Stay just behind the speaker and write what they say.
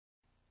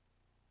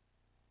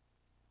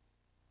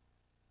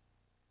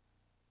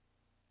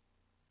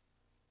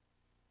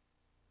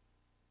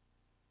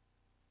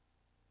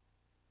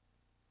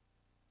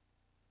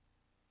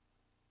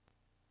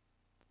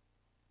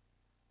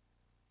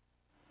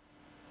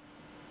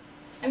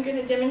I'm going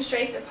to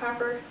demonstrate the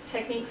proper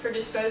technique for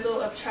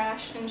disposal of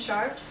trash and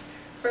sharps.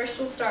 First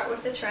we'll start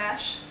with the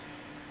trash.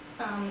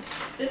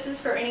 This is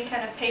for any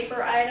kind of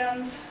paper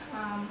items,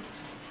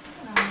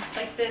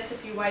 like this.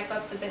 If you wipe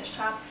up the bench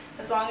top,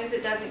 as long as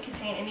it doesn't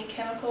contain any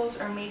chemicals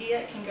or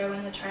media, it can go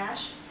in the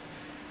trash.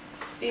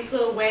 These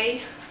little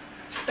weigh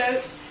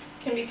boats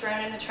can be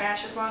thrown in the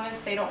trash as long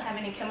as they don't have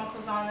any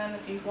chemicals on them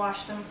if you've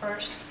washed them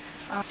first.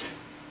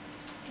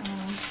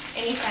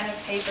 Any kind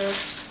of paper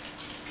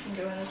can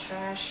go in the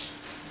trash.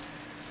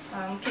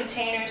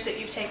 Containers that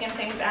you've taken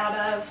things out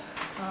of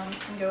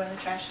can go in the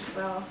trash as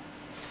well.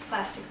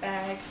 Plastic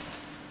bags,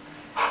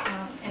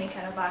 any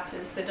kind of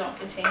boxes that don't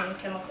contain any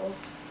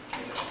chemicals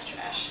can go in the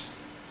trash,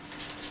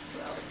 as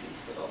well as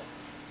these little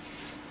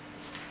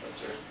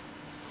filters.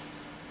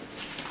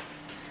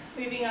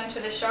 Moving on to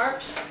the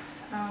sharps.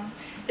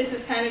 This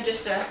is kind of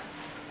just a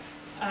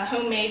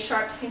homemade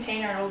sharps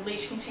container, an old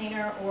bleach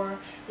container, or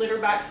litter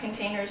box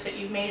containers that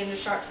you've made into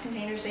sharps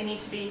containers. They need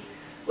to be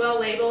well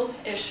labeled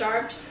as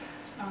sharps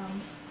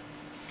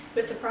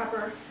with the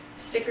proper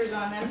stickers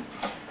on them.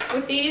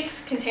 With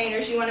these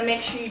containers, you want to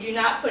make sure you do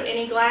not put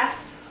any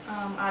glass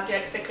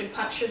objects that could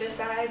puncture the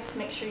sides.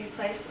 Make sure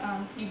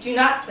you do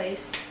not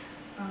place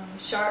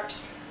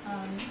sharps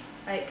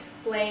like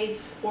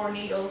blades or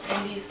needles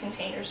in these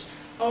containers.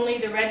 Only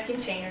the red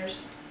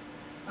containers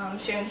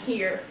shown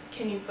here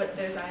can you put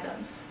those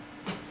items.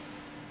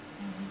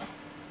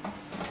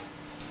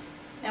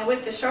 Now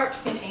with the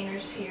sharps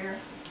containers here,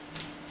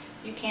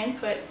 you can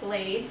put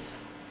blades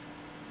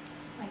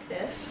like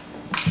this,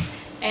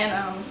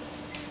 and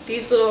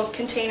these little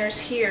containers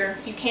here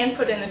you can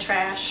put in the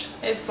trash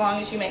as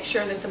long as you make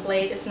sure that the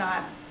blade is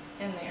not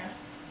in there.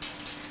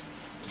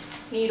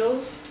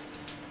 Needles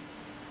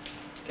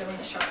go in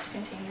the sharps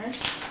containers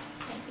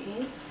like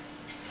these.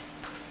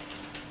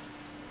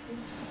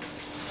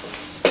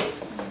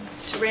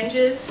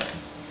 Syringes,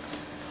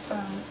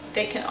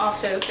 they can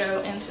also go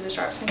into the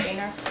sharps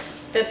container.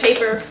 The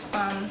paper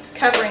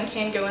covering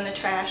can go in the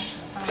trash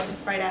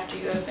right after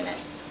you open it.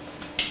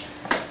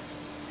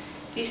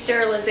 These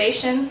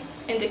sterilization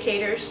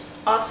indicators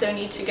also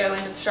need to go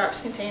into the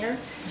sharps container.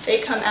 They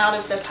come out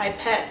of the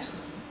pipette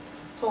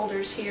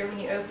holders here when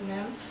you open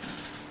them.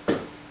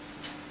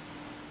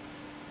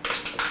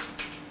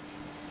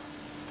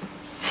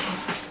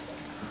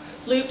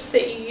 Loops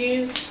that you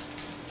use,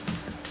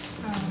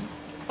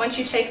 once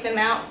you take them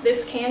out,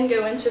 this can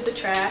go into the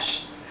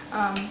trash.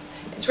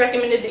 It's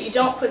recommended that you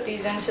don't put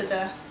these into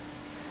the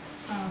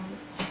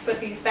put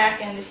these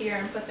back into here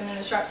and put them in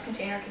the sharps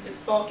container because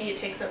it's bulky, it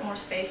takes up more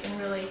space, and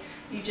really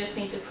you just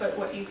need to put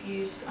what you've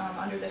used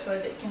under the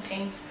hood that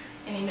contains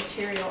any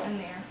material in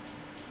there.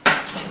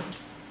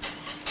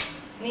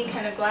 Any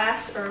kind of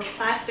glass or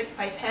plastic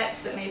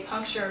pipettes that may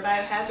puncture a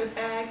biohazard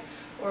bag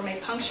or may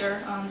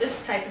puncture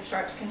this type of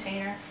sharps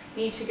container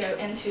need to go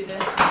into the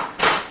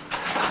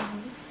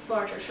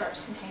larger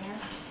sharps container.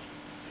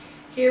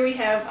 Here we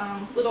have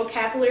little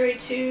capillary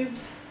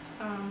tubes,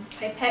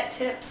 pipette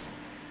tips,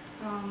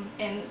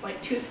 and like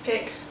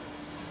toothpick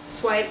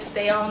swipes.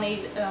 They all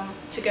need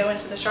to go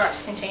into the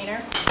sharps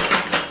container.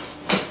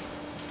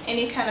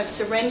 Any kind of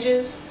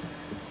syringes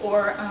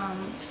or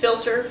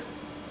filters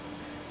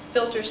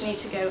need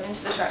to go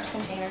into the sharps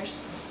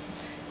containers.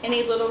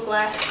 Any little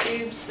glass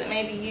tubes that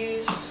may be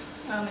used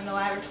in the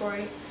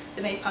laboratory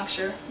that may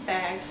puncture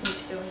bags need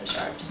to go in the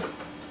sharps.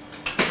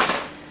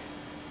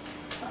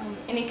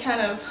 Any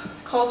kind of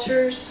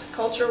culture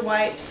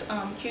wipes,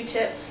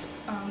 Q-tips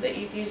that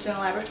you've used in the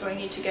laboratory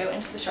need to go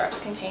into the sharps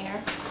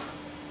container.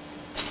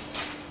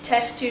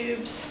 Test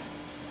tubes,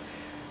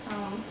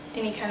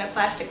 any kind of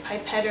plastic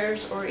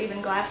pipetters or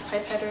even glass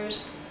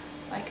pipetters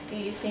like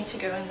these need to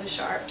go into the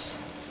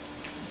sharps.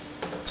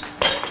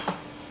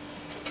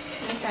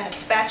 Any kind of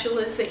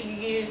spatulas that you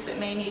use that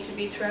may need to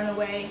be thrown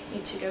away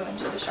need to go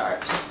into the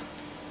sharps.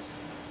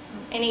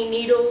 Any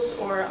needles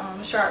or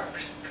sharp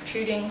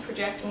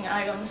projecting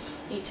items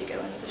need to go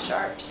into the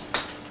sharps.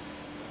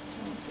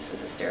 This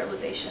is a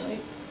sterilization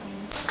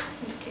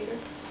indicator.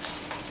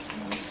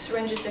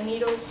 Syringes and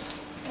needles,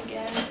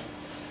 again.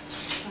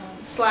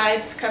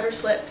 Slides, cover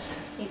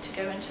slips need to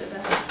go into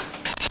the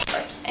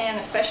sharps, and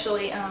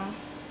especially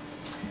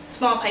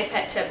small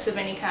pipette tips of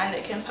any kind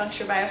that can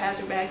puncture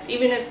biohazard bags,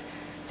 even if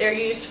they're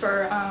used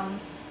for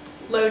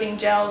loading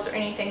gels or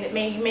anything that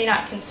you may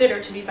not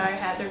consider to be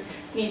biohazard,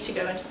 need to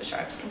go into the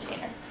sharps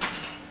container.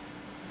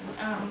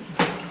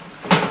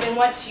 Then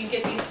once you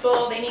get these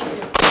full, they need to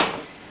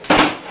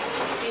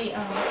be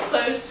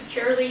closed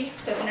securely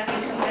so that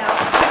nothing comes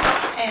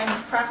out, and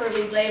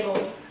properly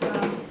labeled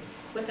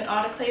with an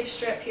autoclave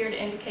strip here to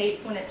indicate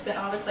when it's been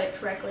autoclaved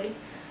correctly.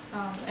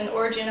 An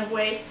origin of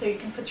waste, so you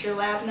can put your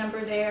lab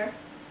number there,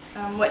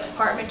 what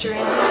department you're in,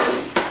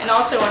 and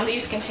also on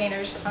these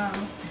containers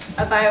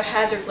a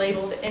biohazard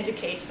label that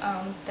indicates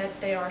that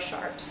they are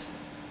sharps.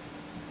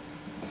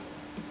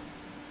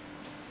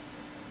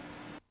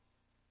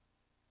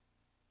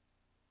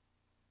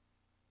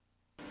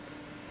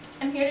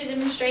 I'm here to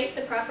demonstrate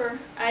the proper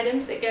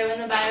items that go in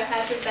the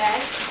biohazard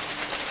bags.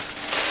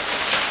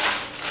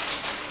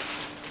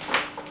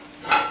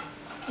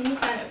 Any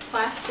kind of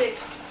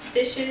plastics,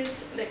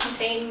 dishes that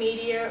contain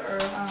media or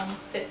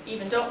that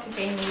even don't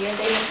contain media,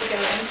 they need to go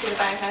into the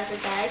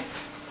biohazard bags.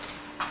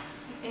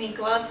 Any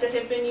gloves that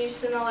have been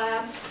used in the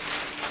lab.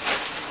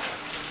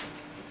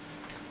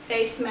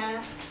 Face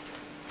mask.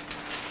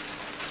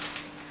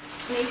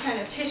 Any kind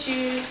of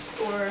tissues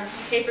or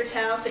paper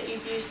towels that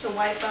you've used to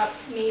wipe up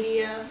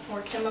media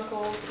or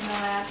chemicals in the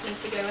lab need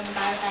to go in the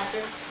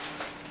biohazard.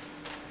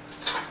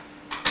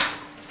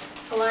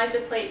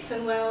 ELISA plates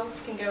and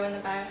wells can go in the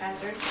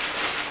biohazard.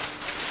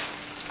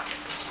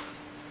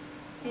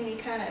 Any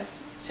kind of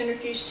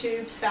centrifuge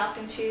tubes,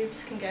 falcon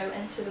tubes can go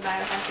into the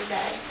biohazard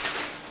bags.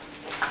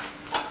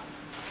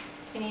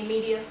 Any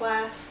media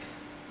flask,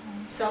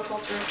 cell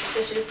culture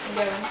dishes can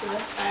go into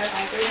the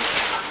biohazard.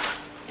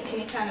 And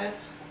any kind of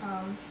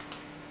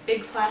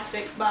big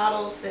plastic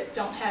bottles that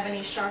don't have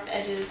any sharp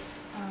edges,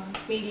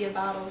 media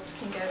bottles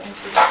can go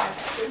into the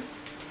biohazard.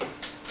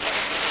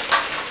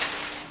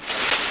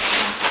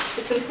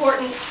 It's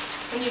important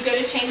when you go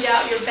to change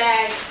out your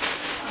bags,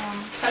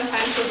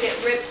 sometimes you'll get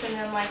rips in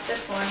them like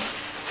this one.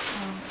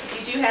 If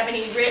you do have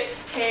any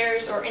rips,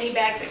 tears, or any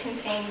bags that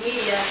contain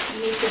media,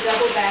 you need to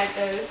double bag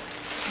those.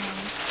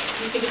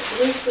 You can just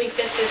loosely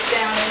fit this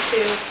down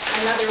into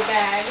another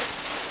bag.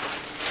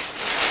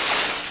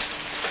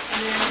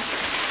 And then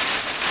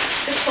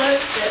to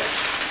close this,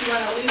 you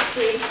want to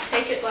loosely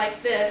take it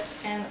like this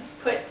and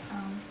put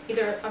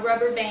either a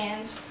rubber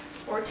band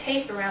or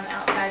tape around the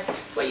outside.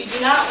 What you do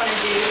not want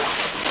to do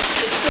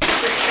is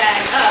twist this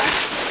bag up,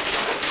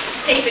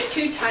 tape it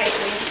too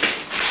tightly,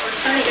 or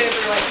turn it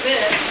over like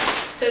this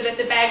so that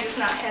the bag does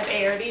not have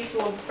air. These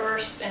will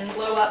burst and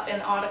blow up in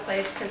the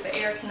autoclave because the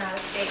air cannot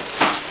escape.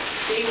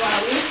 So you want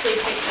to loosely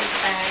take these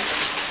bags.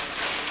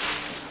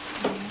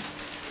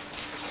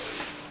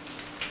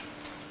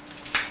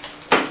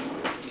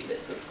 Do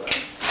this with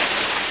gloves.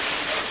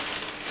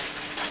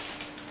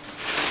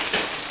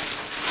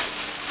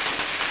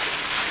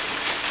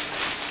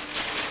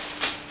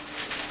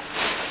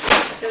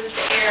 So that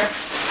the air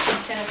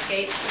can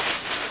escape.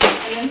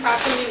 And then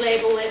properly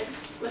label it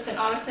with an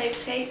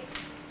autoclave tape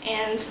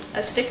and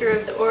a sticker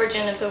of the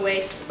origin of the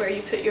waste where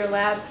you put your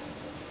lab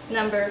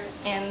number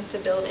and the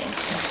building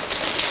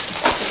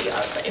to be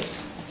autoclaved.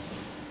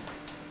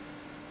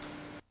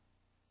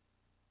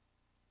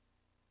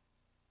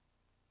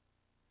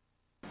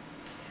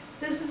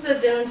 This is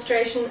a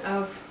demonstration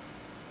of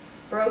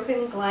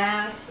broken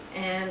glass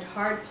and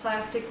hard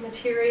plastic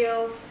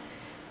materials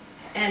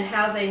and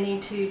how they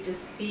need to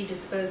be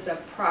disposed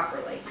of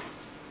properly.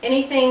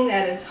 Anything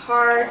that is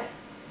hard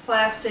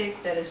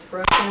plastic, that is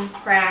broken,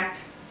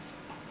 cracked,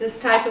 this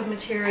type of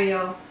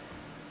material,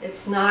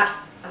 it's not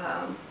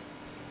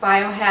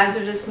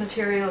biohazardous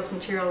material. It's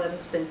material that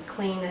has been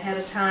cleaned ahead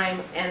of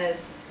time and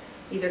has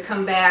either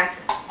come back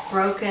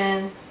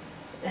broken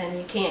and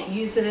you can't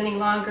use it any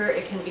longer.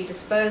 It can be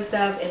disposed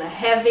of in a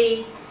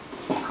heavy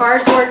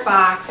cardboard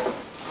box.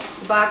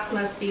 The box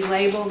must be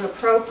labeled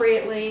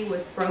appropriately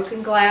with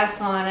broken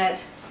glass on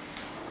it.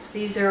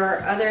 These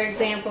are other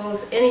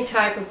examples. Any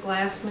type of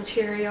glass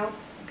material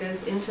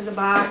goes into the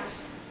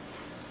box.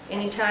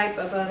 Any type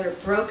of other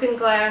broken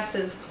glass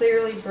that is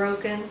clearly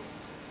broken.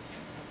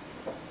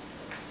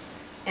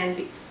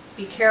 And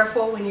be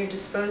careful when you're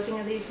disposing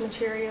of these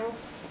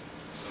materials.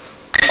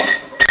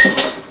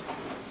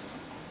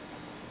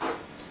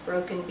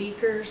 Broken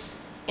beakers.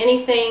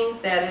 Anything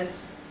that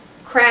is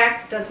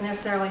cracked doesn't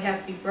necessarily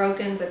have to be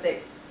broken, but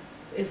that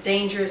is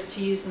dangerous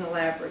to use in the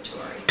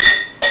laboratory.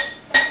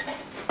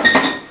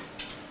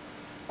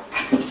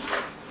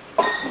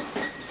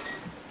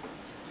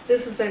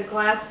 This is a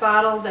glass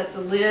bottle that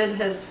the lid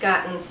has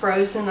gotten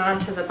frozen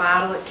onto the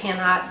bottle. It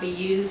cannot be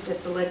used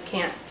if the lid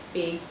can't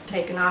be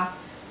taken off.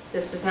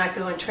 This does not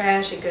go in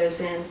trash. It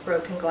goes in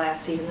broken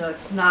glass even though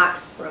it's not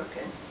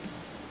broken.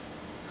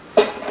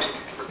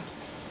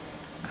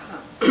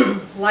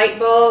 Light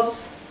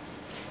bulbs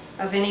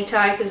of any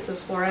type. This is a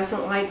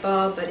fluorescent light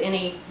bulb, but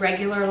any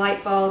regular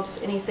light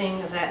bulbs,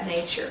 anything of that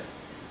nature,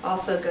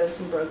 also goes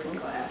in broken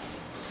glass.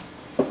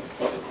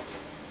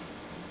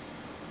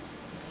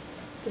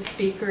 This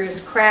beaker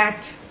is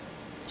cracked,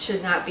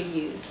 should not be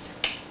used.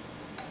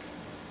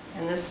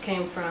 And this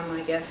came from,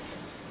 I guess,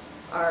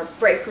 our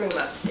break room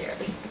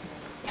upstairs.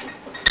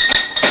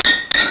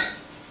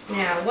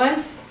 Now,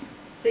 once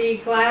the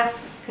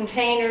glass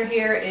container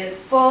here is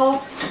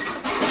full,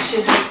 it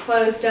should be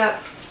closed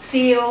up,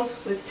 sealed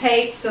with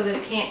tape so that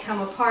it can't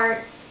come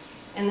apart,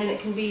 and then it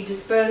can be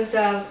disposed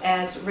of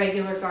as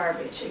regular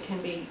garbage. It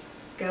can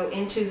go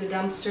into the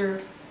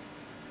dumpster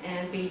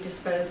and be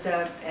disposed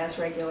of as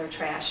regular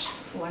trash.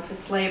 Once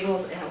it's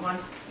labeled, and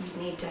once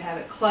you need to have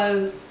it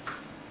closed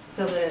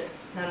so that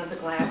none of the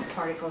glass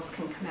particles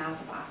can come out of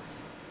the box.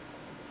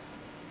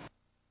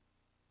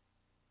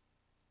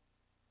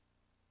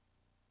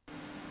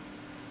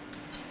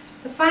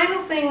 The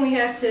final thing we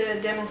have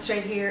to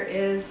demonstrate here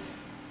is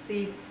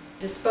the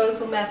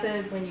disposal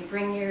method when you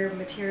bring your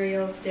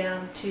materials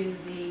down to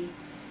the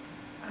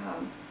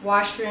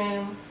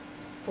washroom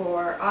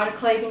for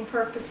autoclaving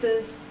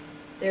purposes.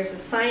 There's a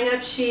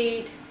sign-up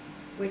sheet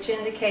which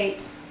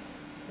indicates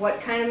what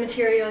kind of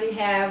material you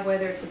have,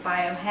 whether it's a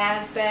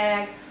biohaz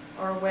bag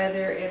or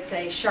whether it's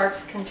a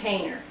sharps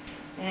container.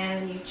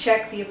 And you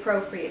check the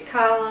appropriate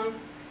column,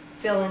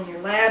 fill in your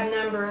lab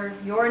number,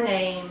 your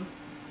name,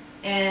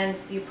 and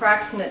the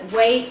approximate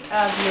weight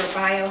of your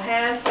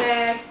biohaz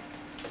bag,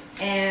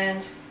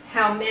 and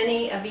how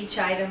many of each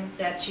item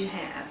that you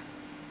have.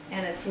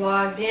 And it's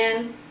logged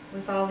in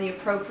with all the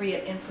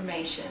appropriate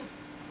information.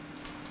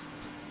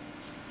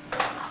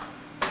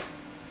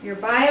 Your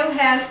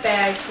biohaz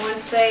bags,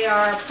 once they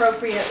are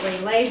appropriately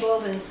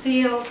labeled and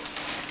sealed,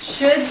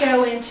 should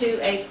go into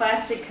a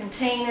plastic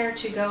container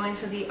to go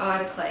into the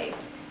autoclave.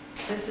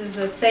 This is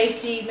a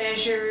safety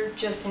measure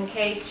just in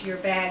case your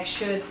bag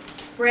should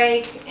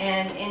break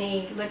and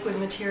any liquid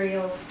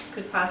materials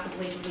could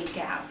possibly leak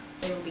out.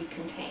 They will be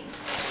contained.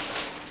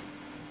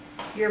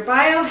 Your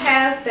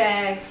biohaz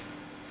bags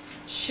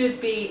should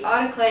be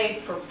autoclaved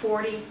for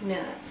 40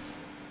 minutes.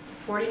 It's a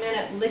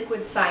 40-minute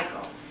liquid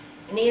cycle.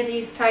 Any of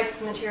these types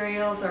of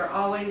materials are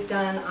always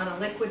done on a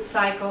liquid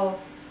cycle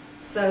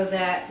so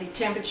that the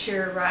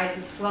temperature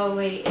rises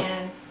slowly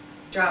and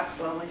drops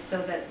slowly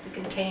so that the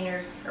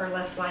containers are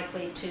less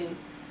likely to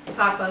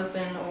pop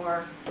open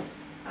or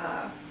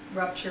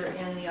rupture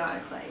in the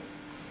autoclave.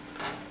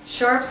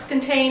 Sharps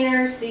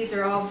containers, these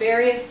are all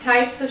various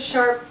types of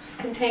sharps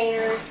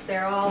containers.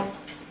 They're all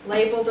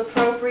labeled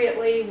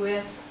appropriately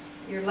with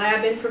your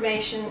lab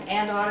information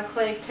and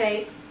autoclave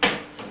tape.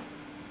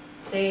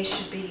 They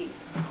should be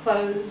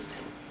closed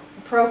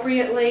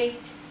appropriately.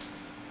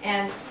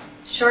 And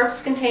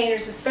sharps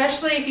containers,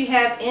 especially if you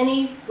have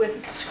any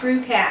with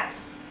screw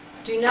caps,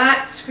 do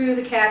not screw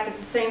the cap. It's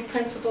the same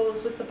principle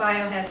as with the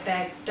biohaz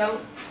bag.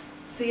 Don't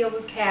seal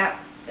the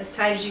cap as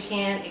tight as you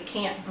can. It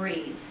can't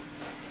breathe.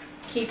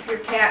 Keep your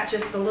cap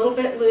just a little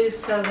bit loose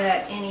so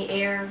that any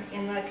air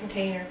in the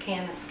container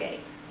can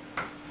escape.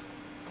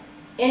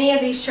 Any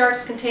of these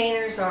sharps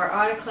containers are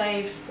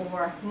autoclaved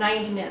for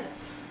 90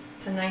 minutes.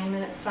 It's a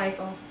 90-minute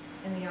cycle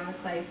in the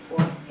autoclave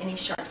for any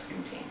sharps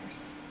container.